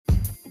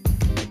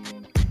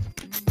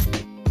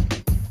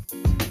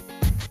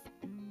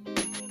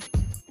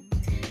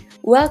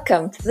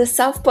Welcome to the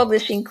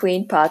Self-Publishing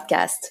Queen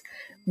podcast.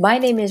 My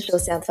name is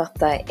Josiane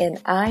Fortin and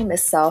I'm a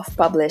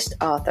self-published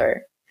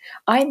author.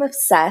 I'm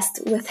obsessed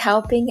with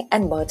helping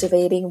and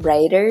motivating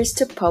writers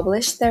to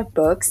publish their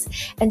books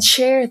and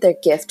share their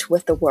gift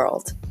with the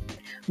world.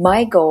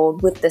 My goal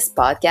with this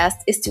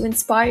podcast is to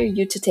inspire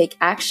you to take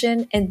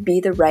action and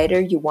be the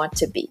writer you want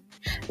to be.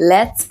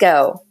 Let's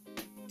go!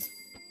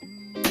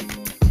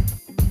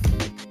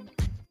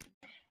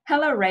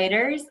 Hello,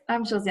 writers.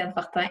 I'm Josiane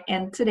Fortin,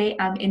 and today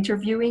I'm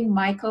interviewing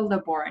Michael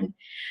LeBorn.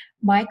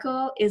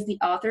 Michael is the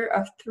author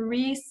of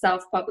 3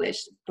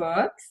 self-published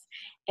books,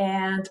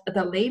 and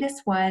the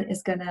latest one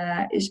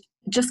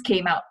just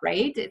came out,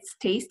 right? It's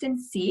Taste and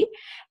See,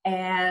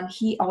 and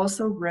he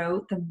also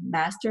wrote The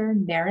Master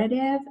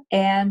Narrative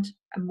and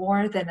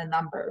More Than a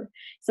Number.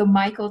 So,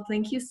 Michael,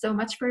 thank you so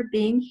much for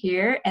being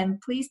here,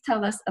 and please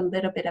tell us a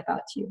little bit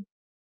about you.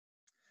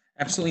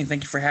 Absolutely.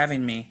 Thank you for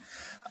having me.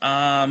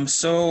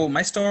 So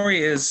my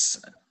story it's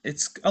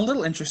a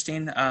little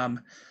interesting. So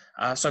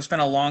I've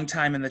spent a long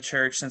time in the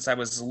church since I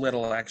was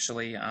little,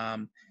 actually.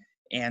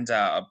 And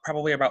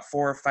probably about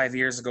 4 or 5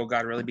 years ago,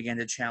 God really began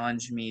to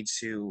challenge me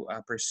to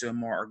pursue a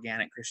more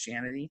organic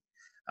Christianity.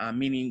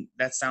 Meaning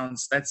that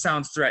sounds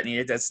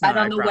threatening. That's not. I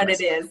don't know what promise.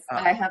 it is.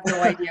 I have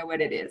no idea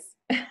what it is.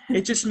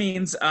 It just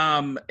means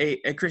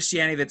a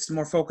Christianity that's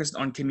more focused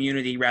on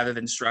community rather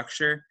than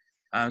structure.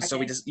 So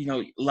we just,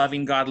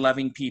 loving God,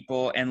 loving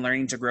people, and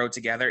learning to grow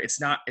together.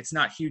 It's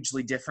not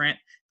hugely different.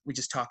 We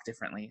just talk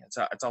differently.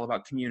 It's all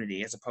about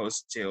community as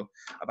opposed to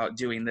about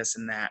doing this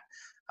and that.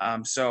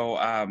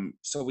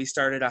 So we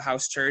started a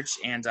house church,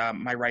 and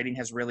my writing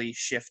has really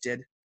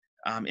shifted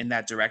in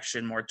that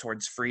direction, more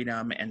towards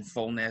freedom and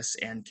fullness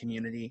and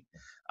community.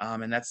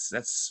 And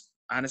that's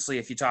honestly,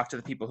 if you talk to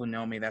the people who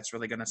know me, that's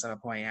really going to sum up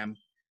who I am: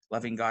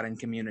 loving God and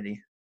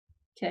community.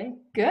 Okay,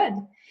 good.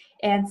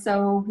 And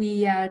so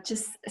we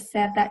just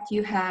said that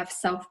you have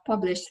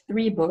self-published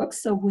 3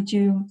 books. So would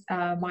you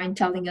mind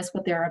telling us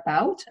what they're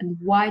about and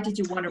why did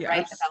you want to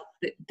write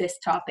about this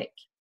topic?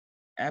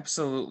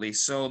 Absolutely.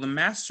 So the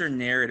Master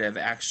Narrative,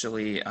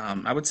 actually,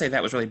 I would say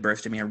that was really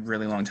birthed in me a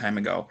really long time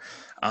ago.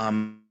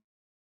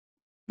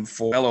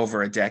 For well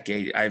over a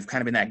decade, I've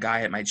kind of been that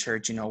guy at my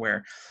church,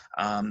 where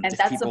and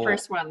that's the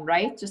first one,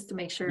 right? Just to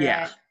make sure.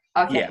 Yeah.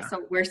 Okay, yeah.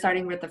 So we're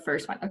starting with the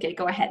first one. Okay,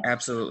 go ahead.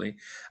 Absolutely.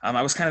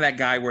 I was kind of that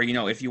guy where,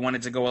 if you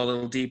wanted to go a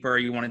little deeper,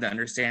 you wanted to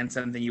understand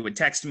something, you would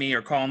text me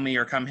or call me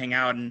or come hang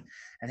out and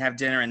have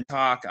dinner and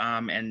talk.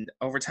 And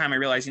over time, I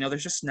realized,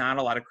 there's just not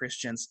a lot of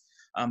Christians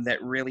that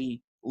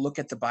really look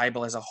at the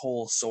Bible as a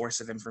whole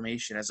source of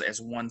information, as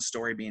one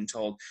story being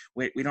told.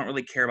 We don't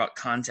really care about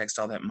context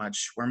all that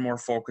much. We're more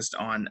focused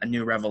on a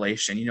new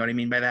revelation. You know what I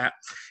mean by that?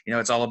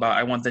 It's all about,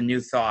 I want the new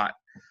thought.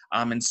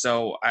 And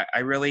so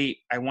I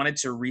wanted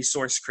to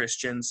resource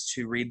Christians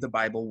to read the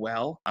Bible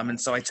well. And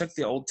so I took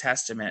the Old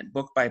Testament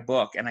book by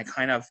book, and I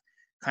kind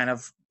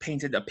of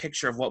painted a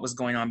picture of what was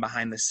going on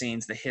behind the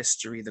scenes, the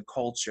history, the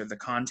culture, the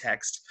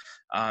context,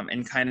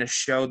 and kind of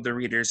showed the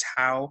readers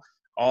how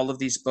all of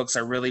these books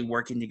are really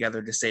working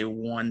together to say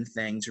one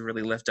thing, to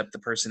really lift up the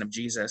person of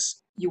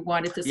Jesus. You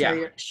wanted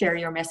to share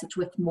your message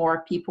with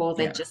more people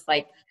than just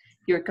like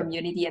your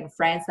community and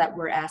friends that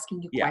were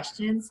asking you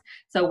questions.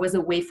 So it was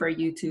a way for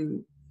you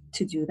to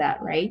do that,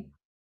 right?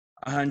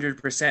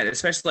 100%,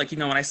 especially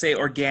when I say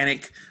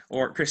organic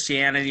or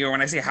Christianity, or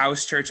when I say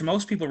house church,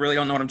 most people really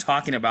don't know what I'm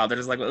talking about. They're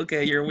just like,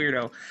 okay, you're a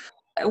weirdo.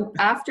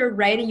 After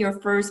writing your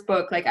first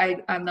book,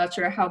 I'm not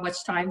sure how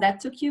much time that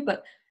took you,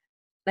 but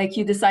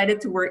you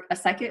decided to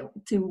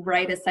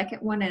write a second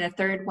one and a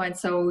third one.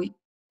 So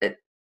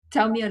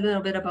tell me a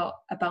little bit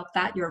about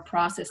that, your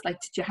process. Did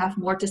you have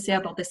more to say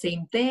about the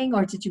same thing,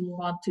 or did you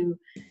move on to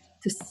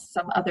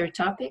some other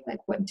topic?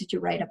 What did you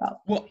write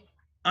about? Well,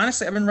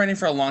 honestly, I've been writing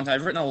for a long time.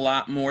 I've written a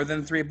lot more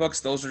than 3 books.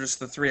 Those are just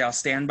the 3 I'll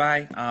stand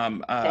by.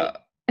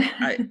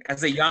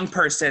 As a young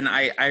person,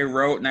 I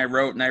wrote and I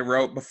wrote and I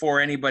wrote before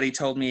anybody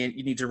told me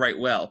you need to write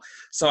well.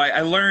 So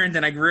I learned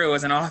and I grew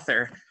as an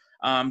author.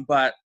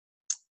 But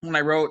when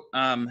I wrote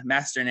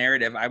Master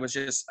Narrative, I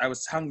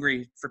was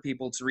hungry for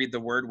people to read the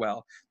word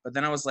well. But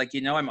then I was like,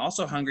 I'm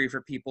also hungry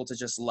for people to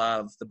just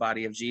love the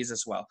body of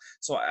Jesus well.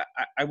 So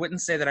I wouldn't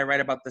say that I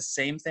write about the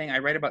same thing. I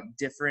write about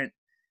different,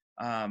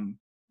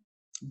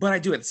 but I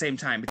do at the same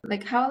time.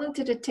 How long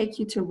did it take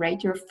you to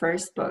write your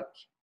first book?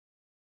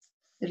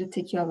 Did it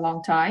take you a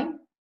long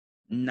time?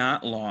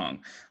 Not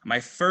long.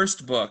 My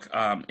first book,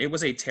 it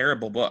was a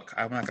terrible book.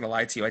 I'm not going to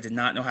lie to you. I did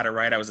not know how to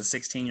write. I was a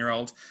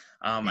 16-year-old.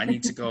 I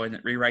need to go and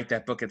rewrite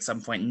that book at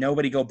some point.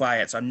 Nobody go buy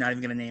it, so I'm not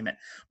even going to name it.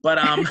 But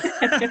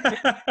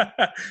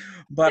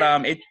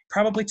it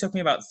probably took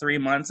me about 3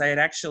 months. I had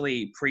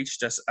actually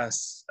preached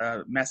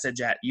a message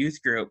at youth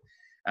group,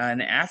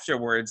 and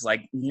afterwards,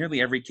 nearly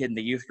every kid in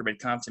the youth group had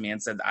come to me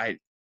and said, I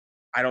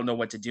don't know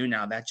what to do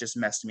now. That just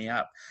messed me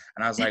up.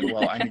 And I was like,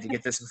 well, I need to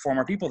get this before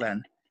more people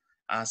then.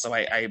 So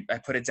I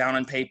put it down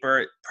on paper.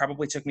 It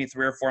probably took me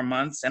 3 or 4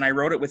 months, and I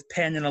wrote it with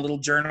pen in a little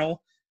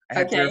journal. I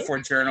had 3 or 4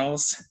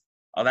 journals.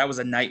 Oh, that was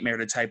a nightmare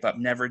to type up.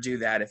 Never do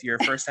that. If you're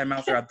a first-time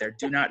author out there,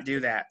 do not do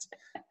that.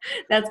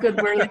 That's good.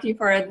 We're looking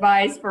for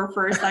advice for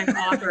first-time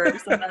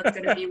authors, so that's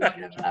going to be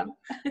one of them.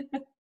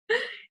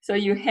 So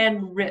you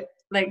handwrote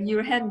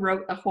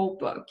a whole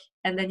book,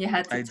 and then you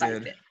had to I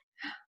type did. it.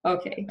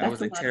 Okay, That that's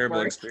was a a lot of terrible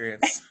work.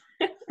 experience.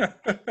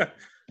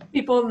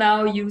 People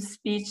now use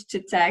speech to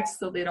text,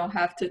 so they don't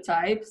have to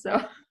type.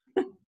 So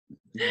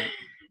Yeah.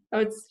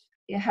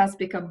 it has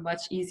become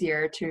much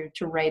easier to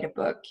write a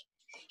book.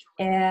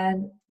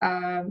 And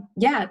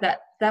yeah,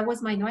 that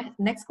was my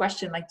next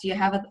question. Like, do you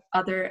have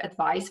other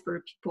advice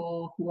for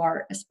people who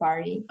are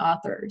aspiring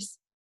authors?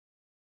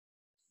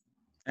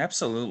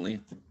 Absolutely.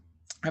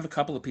 I have a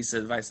couple of pieces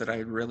of advice that I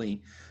would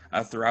really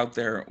throw out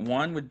there.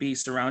 One would be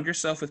surround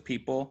yourself with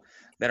people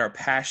that are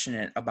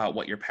passionate about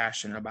what you're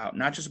passionate about,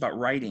 not just about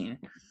writing,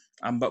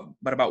 but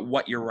about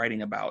what you're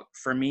writing about.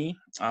 For me,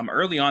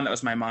 early on, that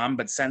was my mom,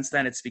 but since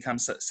then it's become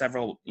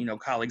several,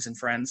 colleagues and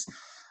friends.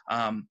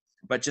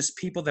 But just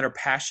people that are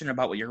passionate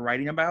about what you're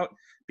writing about,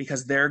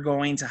 because they're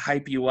going to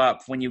hype you up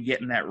when you get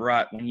in that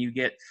rut, when you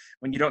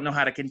don't know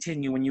how to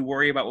continue, when you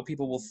worry about what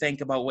people will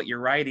think about what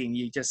you're writing.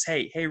 You just,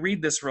 hey,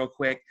 read this real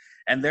quick,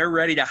 and they're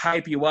ready to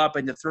hype you up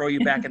and to throw you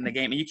back in the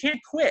game. And you can't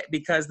quit,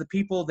 because the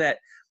people that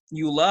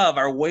you love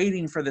are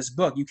waiting for this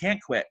book. You can't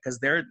quit, because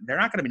they're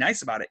not going to be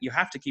nice about it. You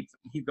have to keep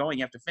going.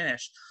 You have to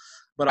finish.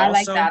 But I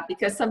also, like that,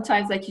 because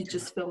sometimes like you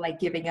just feel like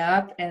giving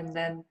up, and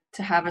then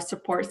to have a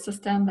support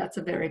system, that's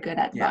a very good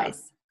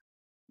advice.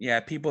 Yeah,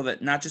 people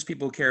that, not just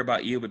people who care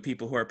about you, but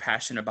people who are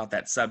passionate about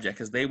that subject,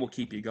 because they will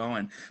keep you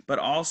going. But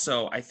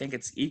also, I think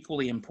it's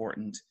equally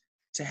important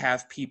to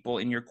have people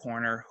in your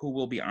corner who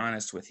will be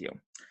honest with you.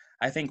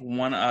 I think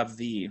one of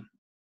the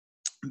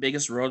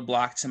biggest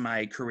roadblock to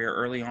my career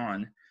early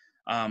on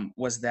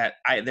was that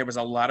there was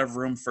a lot of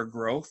room for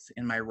growth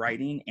in my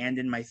writing and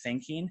in my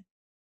thinking,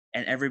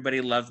 and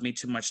everybody loved me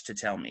too much to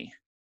tell me.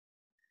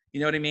 You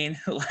know what I mean?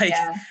 Like,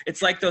 Yeah.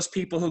 it's like those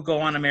people who go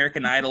on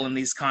American Idol in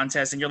these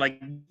contests, and you're like,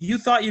 you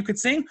thought you could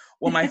sing?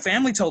 Well, my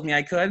family told me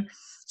I could.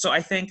 So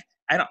I think,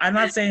 I'm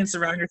not saying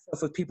surround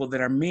yourself with people that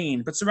are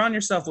mean, but surround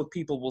yourself with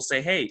people who will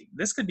say, hey,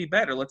 this could be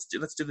better. Let's do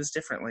this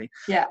differently.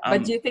 Yeah,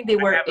 but do you think they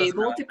I were have those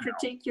able to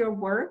critique your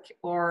work,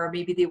 or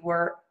maybe they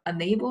were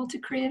unable to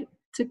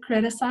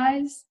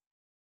criticize?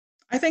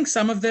 I think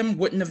some of them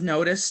wouldn't have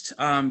noticed,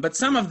 but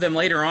some of them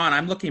later on,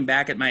 I'm looking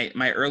back at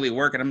my early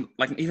work, and I'm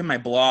like, even my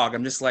blog,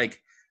 I'm just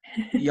like,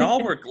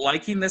 y'all were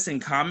liking this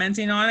and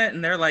commenting on it,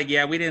 and they're like,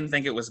 yeah, we didn't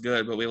think it was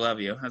good, but we love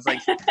you. I was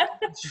like,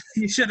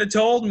 you should have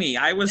told me.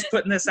 I was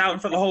putting this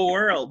out for the whole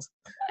world.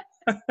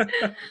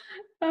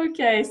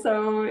 Okay,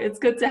 so it's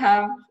good to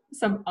have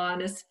some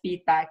honest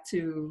feedback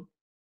to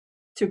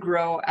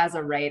grow as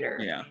a writer.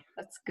 Yeah.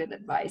 That's good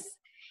advice.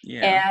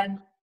 Yeah. And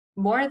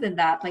more than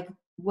that, like,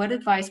 what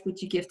advice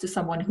would you give to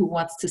someone who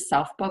wants to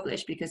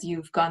self-publish? Because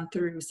you've gone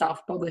through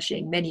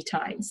self-publishing many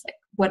times. Like,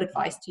 what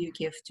advice do you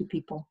give to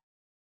people?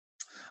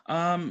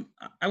 I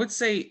would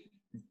say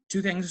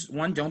two things.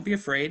 One, don't be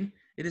afraid.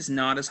 It is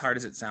not as hard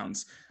as it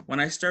sounds. When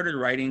I started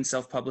writing,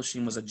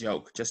 self-publishing was a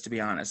joke, just to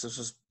be honest. This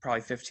was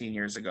probably 15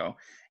 years ago.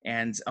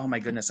 And oh my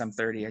goodness, I'm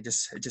 30. It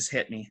just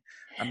hit me.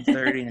 I'm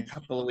 30 in a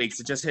couple of weeks.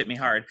 It just hit me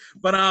hard.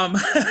 But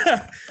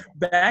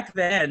back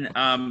then,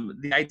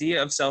 the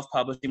idea of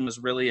self-publishing was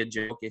really a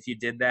joke. If you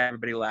did that,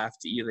 everybody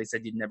laughed at you. They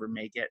said you'd never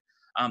make it.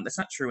 That's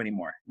not true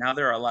anymore. Now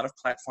there are a lot of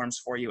platforms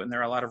for you, and there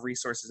are a lot of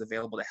resources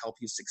available to help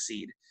you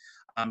succeed.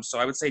 So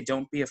I would say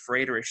don't be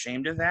afraid or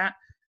ashamed of that.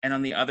 And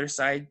on the other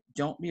side,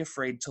 don't be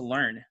afraid to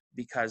learn,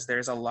 because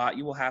there's a lot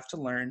you will have to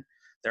learn.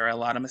 There are a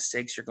lot of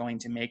mistakes you're going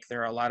to make.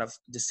 There are a lot of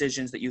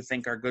decisions that you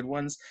think are good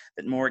ones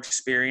that more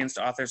experienced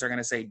authors are going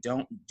to say,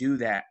 don't do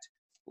that.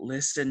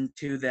 Listen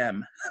to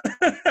them.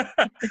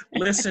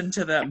 Listen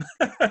to them.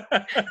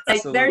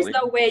 Like, there's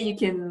no way you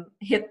can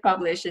hit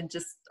publish and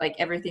just like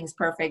everything's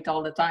perfect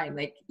all the time.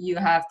 Like, you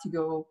have to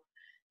go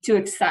to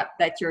accept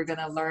that you're going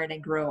to learn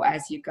and grow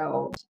as you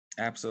go.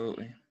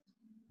 Absolutely.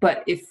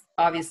 But if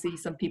obviously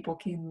some people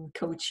can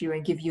coach you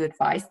and give you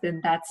advice, then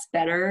that's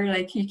better.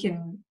 Like, you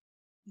can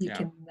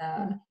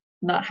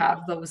not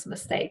have those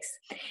mistakes.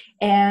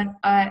 And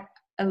a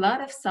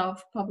lot of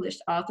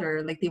self-published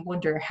author, like, they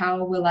wonder,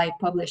 how will I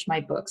publish my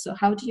book? So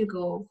how do you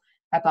go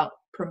about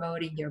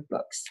promoting your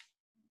books?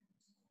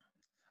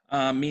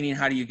 Meaning,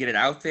 how do you get it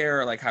out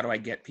there, or like, how do I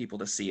get people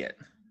to see it?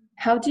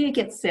 How do you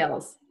get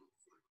sales?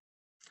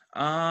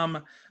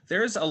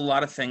 There's a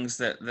lot of things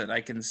that I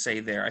can say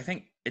there. I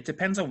think it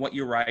depends on what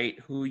you write,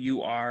 who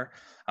you are.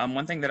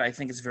 One thing that I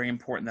think is very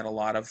important that a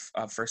lot of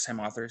first-time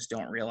authors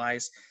don't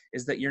realize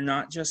is that you're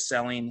not just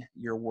selling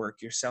your work,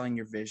 you're selling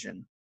your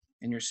vision,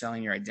 and you're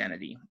selling your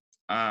identity.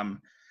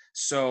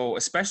 So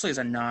especially as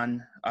a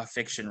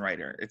non-fiction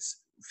writer,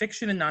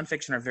 fiction and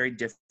nonfiction are very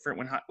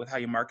different with how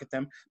you market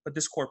them, but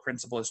this core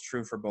principle is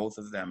true for both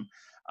of them.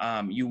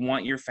 You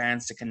want your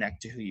fans to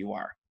connect to who you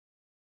are.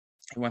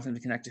 You want them to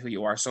connect to who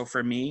you are. So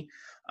for me,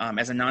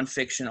 as a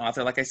nonfiction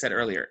author, like I said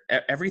earlier,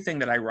 everything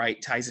that I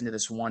write ties into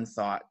this one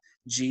thought: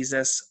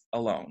 Jesus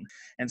alone.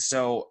 And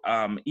so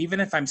even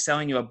if I'm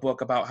selling you a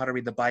book about how to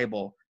read the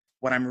Bible,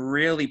 what I'm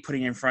really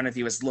putting in front of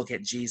you is look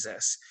at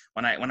Jesus.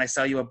 When I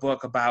sell you a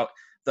book about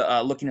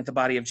the looking at the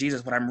body of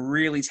Jesus, what I'm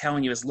really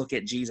telling you is look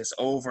at Jesus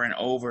over and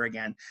over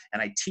again.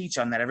 And I teach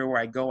on that everywhere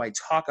I go. I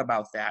talk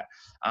about that.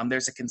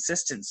 There's a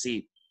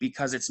consistency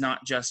because it's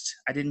not just,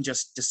 I didn't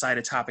just decide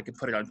a topic and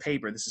put it on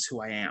paper. This is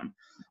who I am.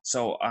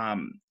 So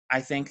I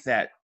think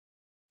that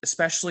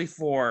especially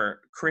for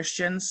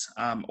Christians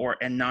and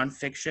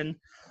nonfiction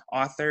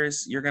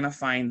authors, you're going to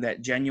find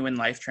that genuine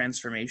life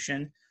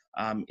transformation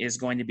is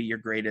going to be your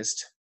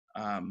greatest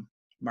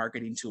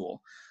marketing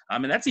tool.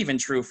 And that's even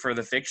true for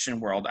the fiction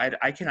world.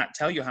 I cannot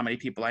tell you how many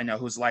people I know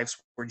whose lives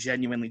were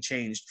genuinely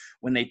changed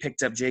when they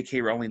picked up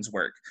J.K. Rowling's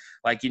work.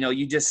 Like,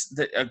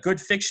 a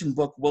good fiction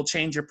book will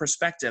change your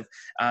perspective,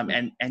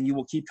 and you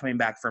will keep coming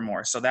back for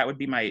more. So that would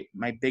be my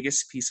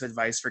biggest piece of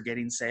advice for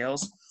getting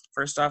sales.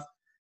 First off,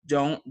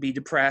 don't be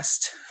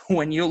depressed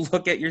when you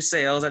look at your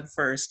sales at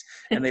first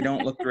and they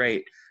don't look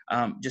great.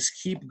 Just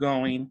keep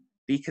going,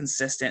 be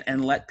consistent,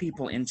 and let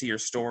people into your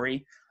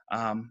story,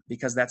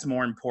 because that's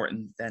more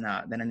important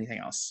than anything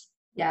else.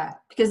 Yeah,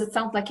 because it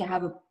sounds like you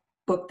have a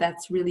book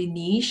that's really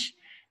niche.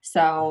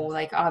 So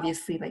like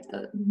obviously like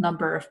the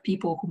number of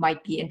people who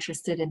might be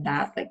interested in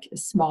that like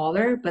is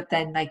smaller, but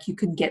then like you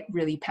can get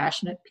really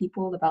passionate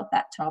people about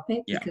that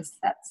topic because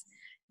that's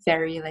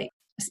very like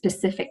a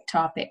specific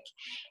topic.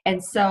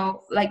 And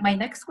so like my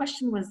next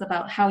question was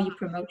about how you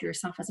promote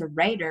yourself as a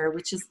writer,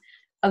 which is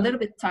a little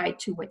bit tied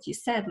to what you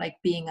said, like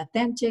being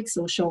authentic,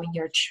 so showing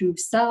your true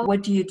self.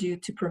 What do you do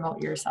to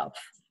promote yourself?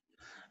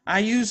 I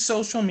use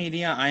social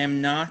media.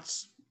 I'm not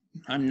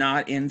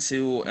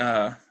into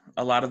a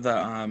lot of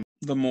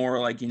the more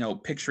like,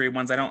 picture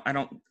ones. I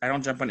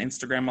don't jump on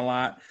Instagram a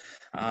lot.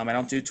 I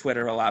don't do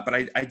Twitter a lot, but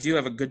I do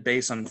have a good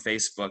base on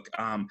Facebook.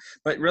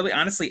 But really,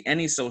 honestly,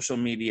 any social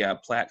media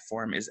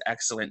platform is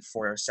excellent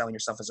for selling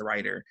yourself as a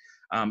writer.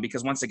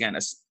 Because once again,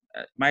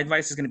 my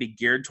advice is going to be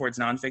geared towards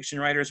nonfiction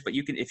writers, but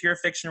if you're a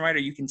fiction writer,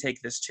 you can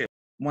take this too.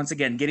 Once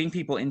again, getting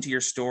people into your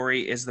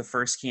story is the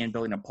first key in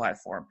building a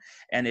platform.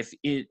 And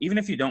even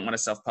if you don't want to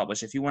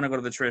self-publish, if you want to go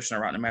to the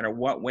traditional route, no matter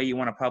what way you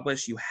want to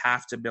publish, you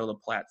have to build a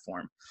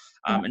platform.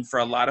 And for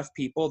a lot of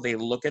people, they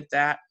look at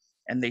that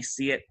and they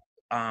see it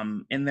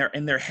in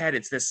their head.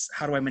 It's this: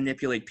 how do I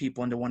manipulate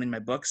people into wanting my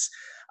books?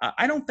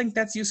 I don't think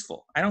that's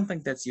useful.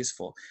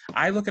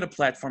 I look at a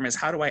platform as,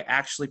 how do I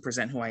actually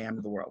present who I am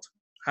to the world?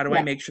 How do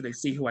I make sure they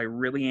see who I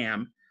really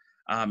am?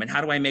 And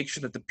how do I make sure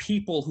that the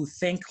people who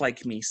think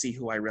like me see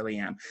who I really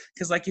am?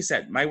 Because like you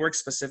said, my work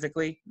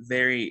specifically,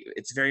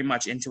 it's very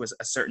much into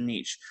a certain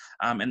niche.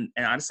 And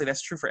honestly,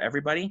 that's true for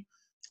everybody.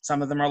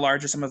 Some of them are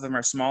larger, some of them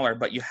are smaller,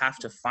 but you have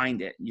to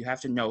find it. You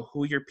have to know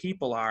who your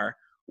people are,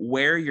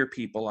 where your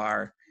people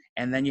are,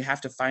 and then you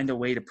have to find a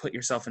way to put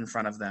yourself in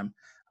front of them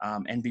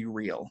and be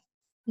real.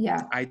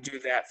 Yeah. I do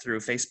that through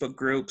Facebook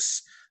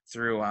groups,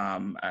 through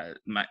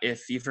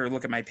if you ever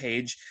look at my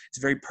page, it's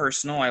very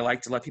personal. I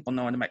like to let people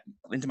know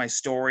into my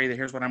story that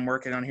here's what I'm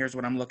working on, here's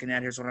what I'm looking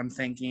at, here's what I'm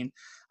thinking.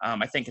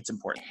 I think it's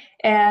important.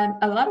 And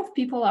a lot of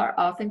people are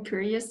often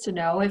curious to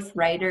know if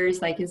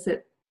writers, like, is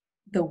it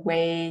the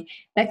way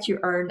that you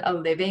earn a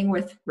living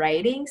with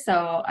writing?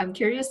 So I'm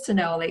curious to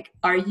know, like,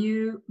 are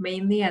you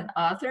mainly an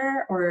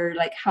author, or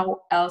like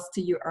how else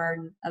do you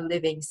earn a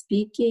living?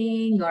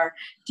 Speaking, or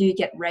do you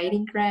get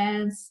writing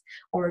grants,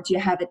 or do you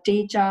have a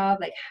day job?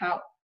 Like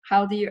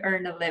how do you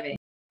earn a living?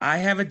 I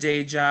have a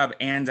day job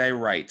and I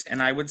write,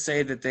 and I would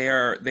say that they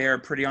are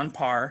pretty on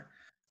par.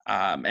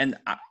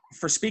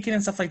 For speaking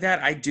and stuff like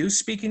that, I do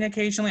speaking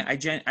occasionally.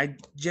 I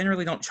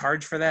generally don't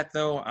charge for that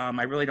though.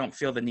 I really don't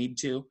feel the need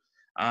to.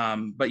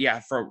 But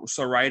yeah,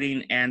 so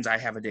writing, and I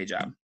have a day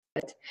job.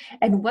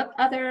 And what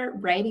other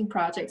writing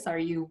projects are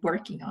you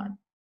working on?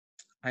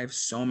 I have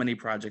so many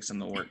projects in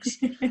the works.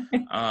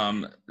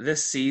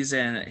 This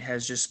season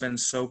has just been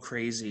so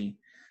crazy,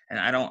 and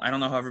I don't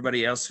know how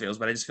everybody else feels,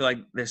 but I just feel like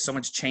there's so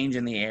much change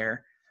in the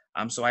air.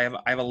 So I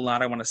have a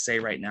lot I want to say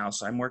right now.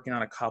 So I'm working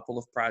on a couple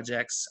of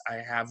projects. I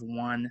have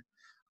one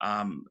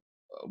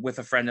with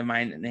a friend of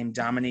mine named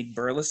Dominique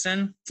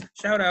Burleson.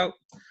 Shout out.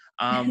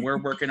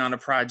 We're working on a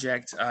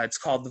project. It's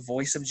called The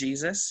Voice of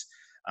Jesus.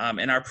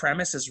 And our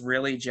premise is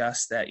really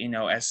just that,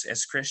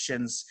 as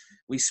Christians,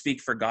 we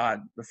speak for God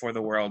before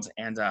the world.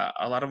 And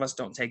a lot of us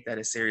don't take that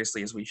as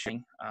seriously as we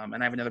should. And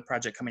I have another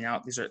project coming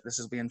out. This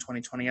will be in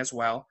 2020 as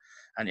well.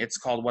 And it's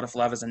called What If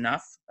Love Is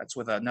Enough? That's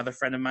with another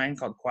friend of mine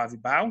called Kwavi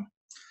Bao.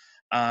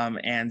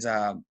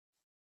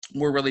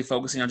 We're really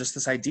focusing on just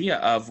this idea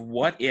of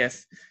what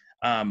if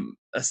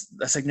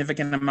a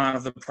significant amount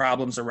of the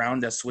problems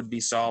around us would be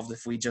solved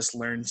if we just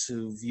learn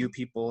to view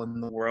people in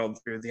the world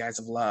through the eyes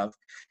of love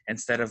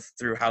instead of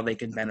through how they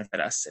can benefit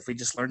us. If we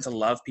just learn to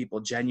love people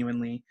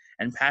genuinely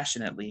and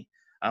passionately,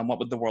 what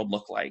would the world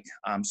look like?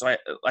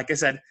 Like I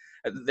said,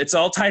 it's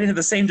all tied into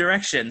the same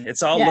direction.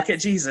 It's all Look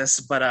at Jesus,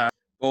 but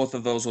both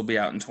of those will be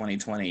out in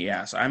 2020.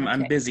 Yeah, so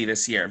I'm busy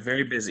this year,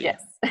 very busy.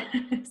 Yes,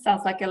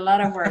 sounds like a lot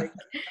of work.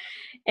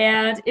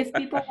 And if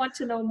people want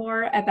to know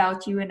more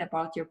about you and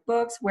about your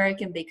books, where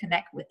can they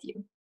connect with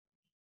you?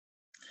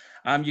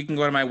 You can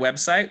go to my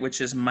website,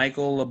 which is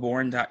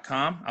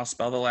michaellaborn.com. I'll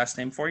spell the last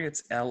name for you.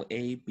 It's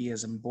L-A-B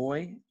as in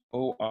boy,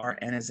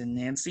 O-R-N as in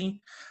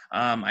Nancy.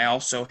 I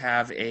also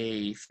have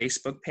a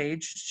Facebook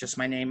page. It's just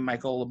my name,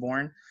 Michael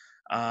LeBourn.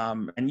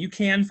 And you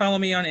can follow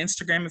me on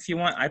Instagram if you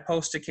want. I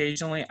post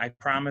occasionally. I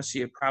promise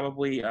you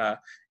probably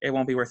it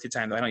won't be worth your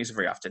time, though. I don't use it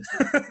very often.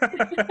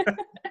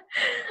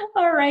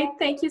 All right.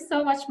 Thank you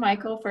so much,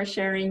 Michael, for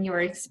sharing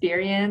your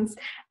experience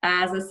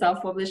as a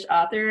self-published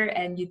author.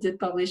 And you did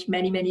publish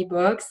many, many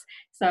books.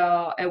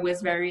 So it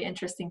was very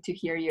interesting to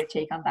hear your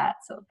take on that.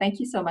 So thank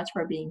you so much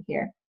for being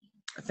here.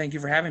 Thank you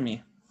for having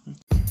me.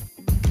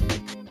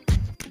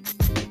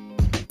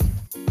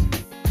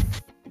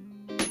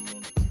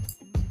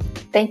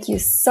 Thank you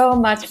so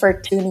much for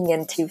tuning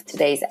into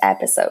today's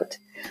episode.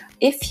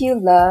 If you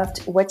loved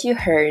what you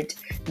heard,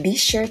 be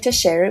sure to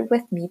share it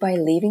with me by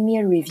leaving me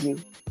a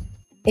review.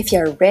 If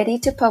you're ready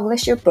to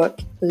publish your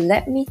book,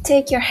 let me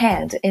take your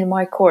hand in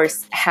my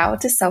course, How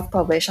to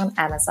Self-Publish on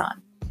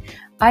Amazon.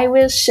 I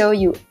will show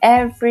you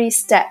every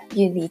step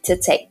you need to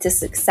take to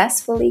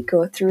successfully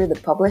go through the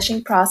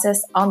publishing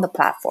process on the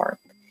platform.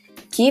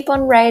 Keep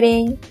on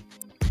writing,